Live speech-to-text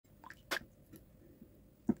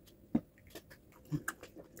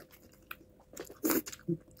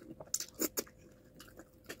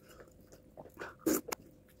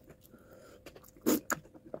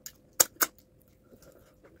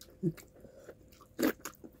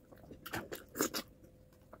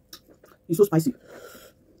It's so spicy.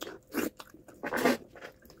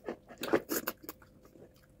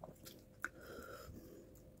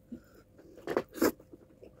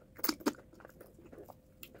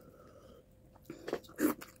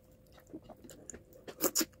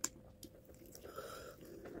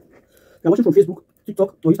 If you're watching from Facebook,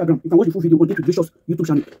 TikTok, or Instagram, you can watch the full video on Eat with Gracious YouTube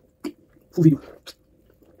channel. Full video.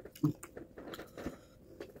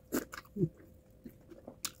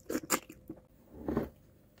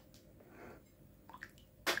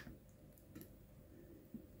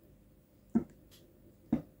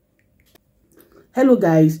 Hello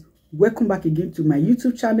guys, welcome back again to my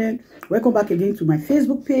YouTube channel, welcome back again to my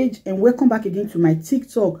Facebook page, and welcome back again to my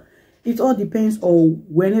TikTok. It all depends on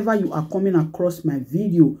whenever you are coming across my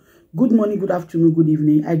video. Good morning, good afternoon, good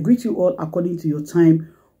evening. I greet you all according to your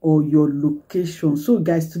time or your location. So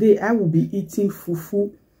guys, today I will be eating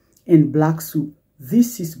fufu and black soup.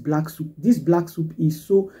 This is black soup. This black soup is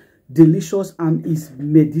so delicious and is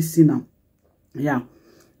medicinal. Yeah,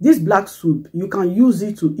 this black soup, you can use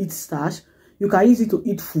it to eat starch. You can use it to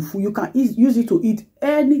eat fufu. You can use it to eat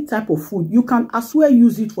any type of food. You can as well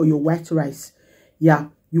use it for your white rice. Yeah,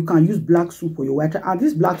 you can use black soup for your white rice. And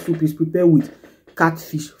this black soup is prepared with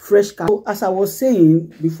catfish, fresh cat. So as I was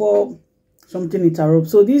saying before something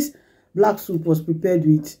interrupts, so this black soup was prepared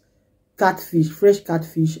with catfish, fresh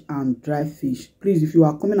catfish and dry fish. Please, if you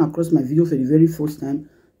are coming across my video for the very first time,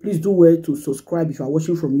 please do well to subscribe if you are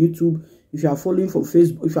watching from YouTube. If you are following from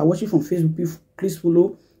Facebook, if you are watching from Facebook, please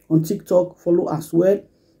follow. On TikTok, follow as well.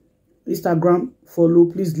 Instagram,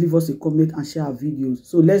 follow. Please leave us a comment and share our videos.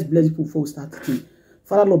 So let's bless people before we start eating.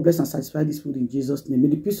 Father, Lord, bless and satisfy this food in Jesus' name. May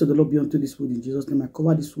the peace of the Lord be unto this food in Jesus' name. I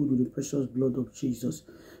cover this food with the precious blood of Jesus.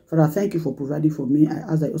 Father, thank you for providing for me. I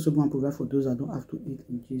ask that you also go and provide for those that don't have to eat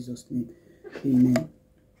in Jesus' name. Amen.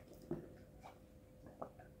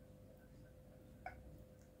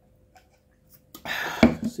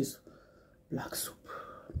 This is black soup.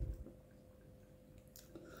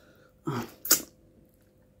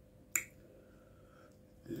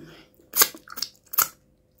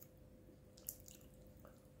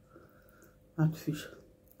 Fish.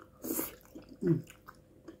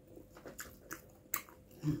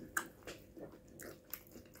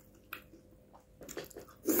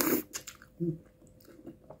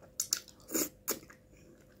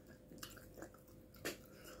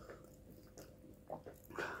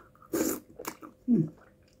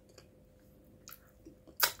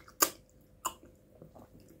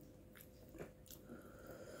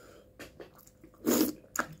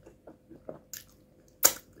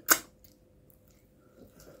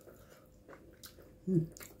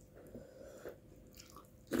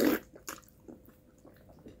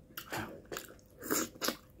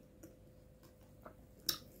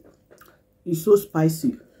 It's so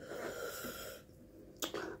spicy.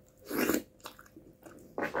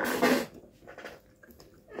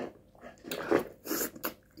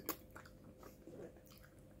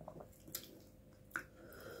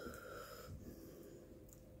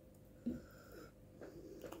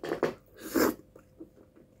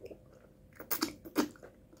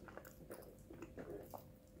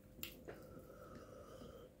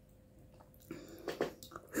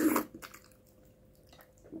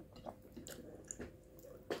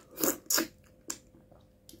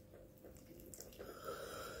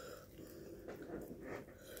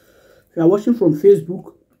 If you are watching from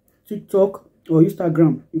Facebook, TikTok, or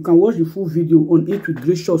Instagram, you can watch the full video on Eat with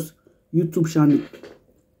Gracious YouTube channel.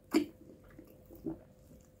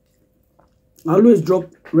 I always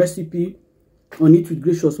drop recipe on Eat with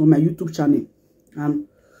Gracious on my YouTube channel and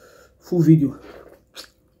full video.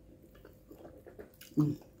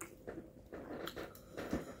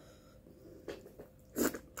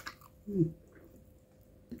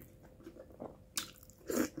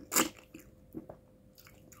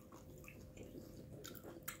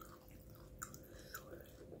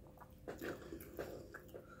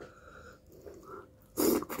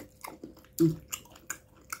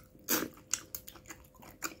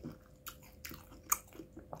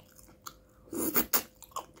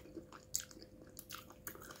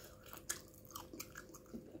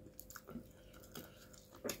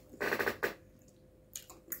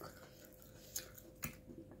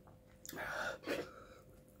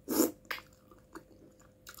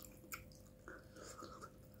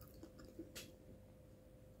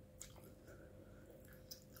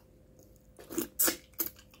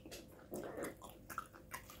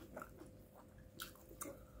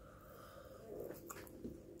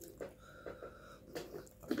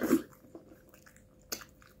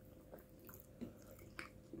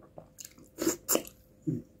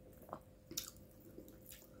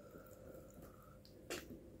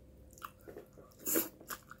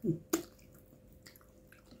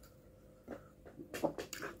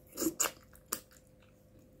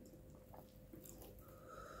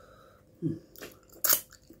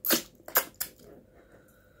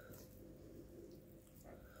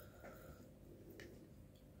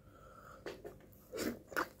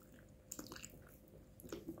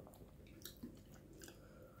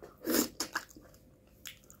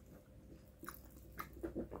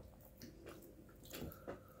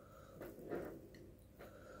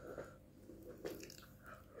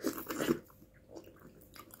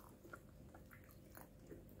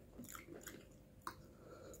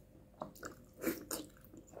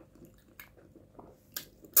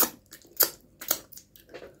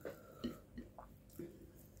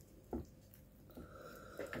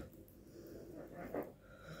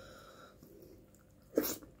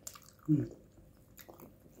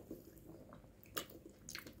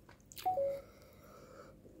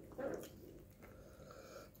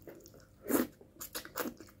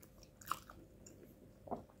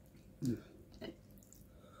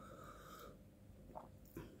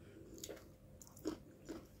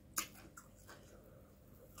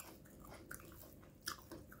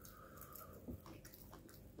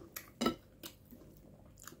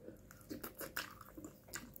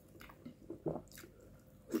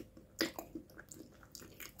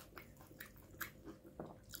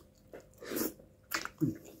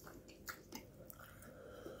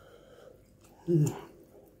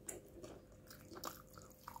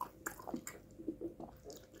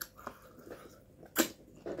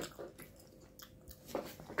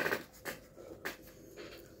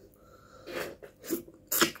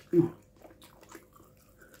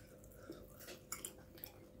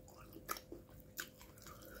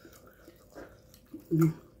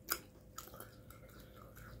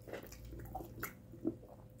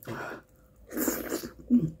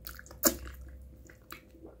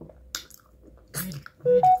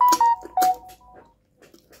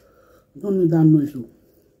 Don't need that noise. I'm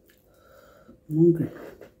hungry.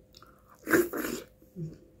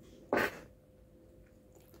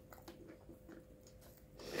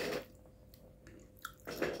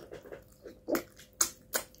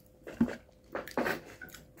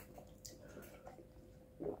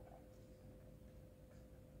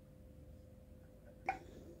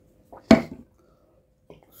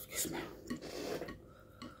 Excuse me.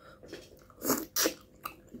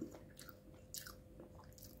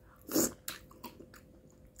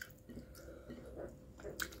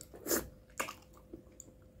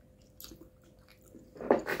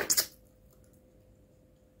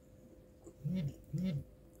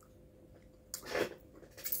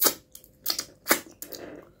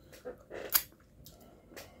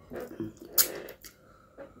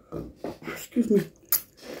 Excuse me.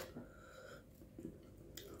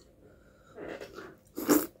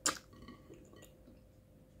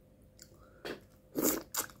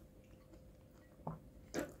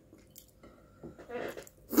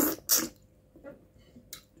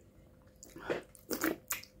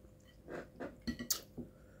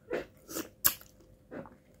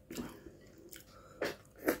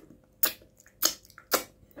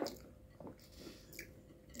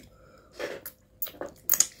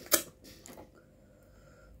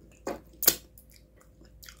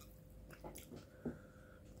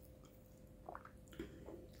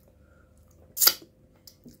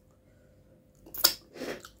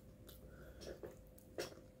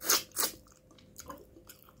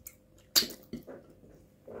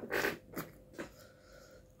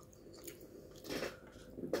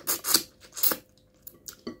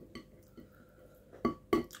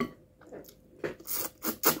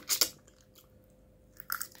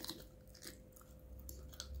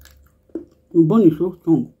 The bone is so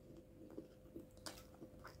strong.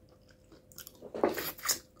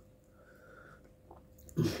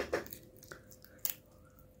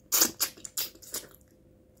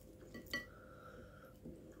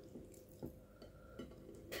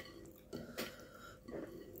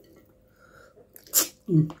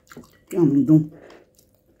 I'm done.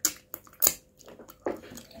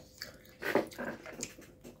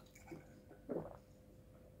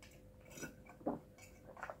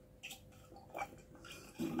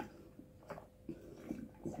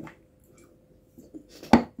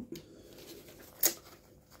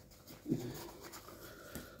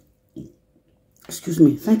 Excuse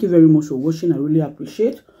me. Thank you very much for watching. I really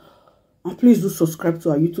appreciate. And please do subscribe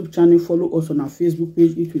to our YouTube channel. Follow us on our Facebook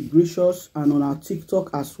page, Eat with Gracious, and on our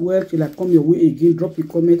TikTok as well. Till I come your way again, drop a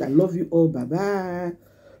comment. I love you all. Bye bye.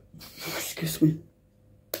 Excuse me.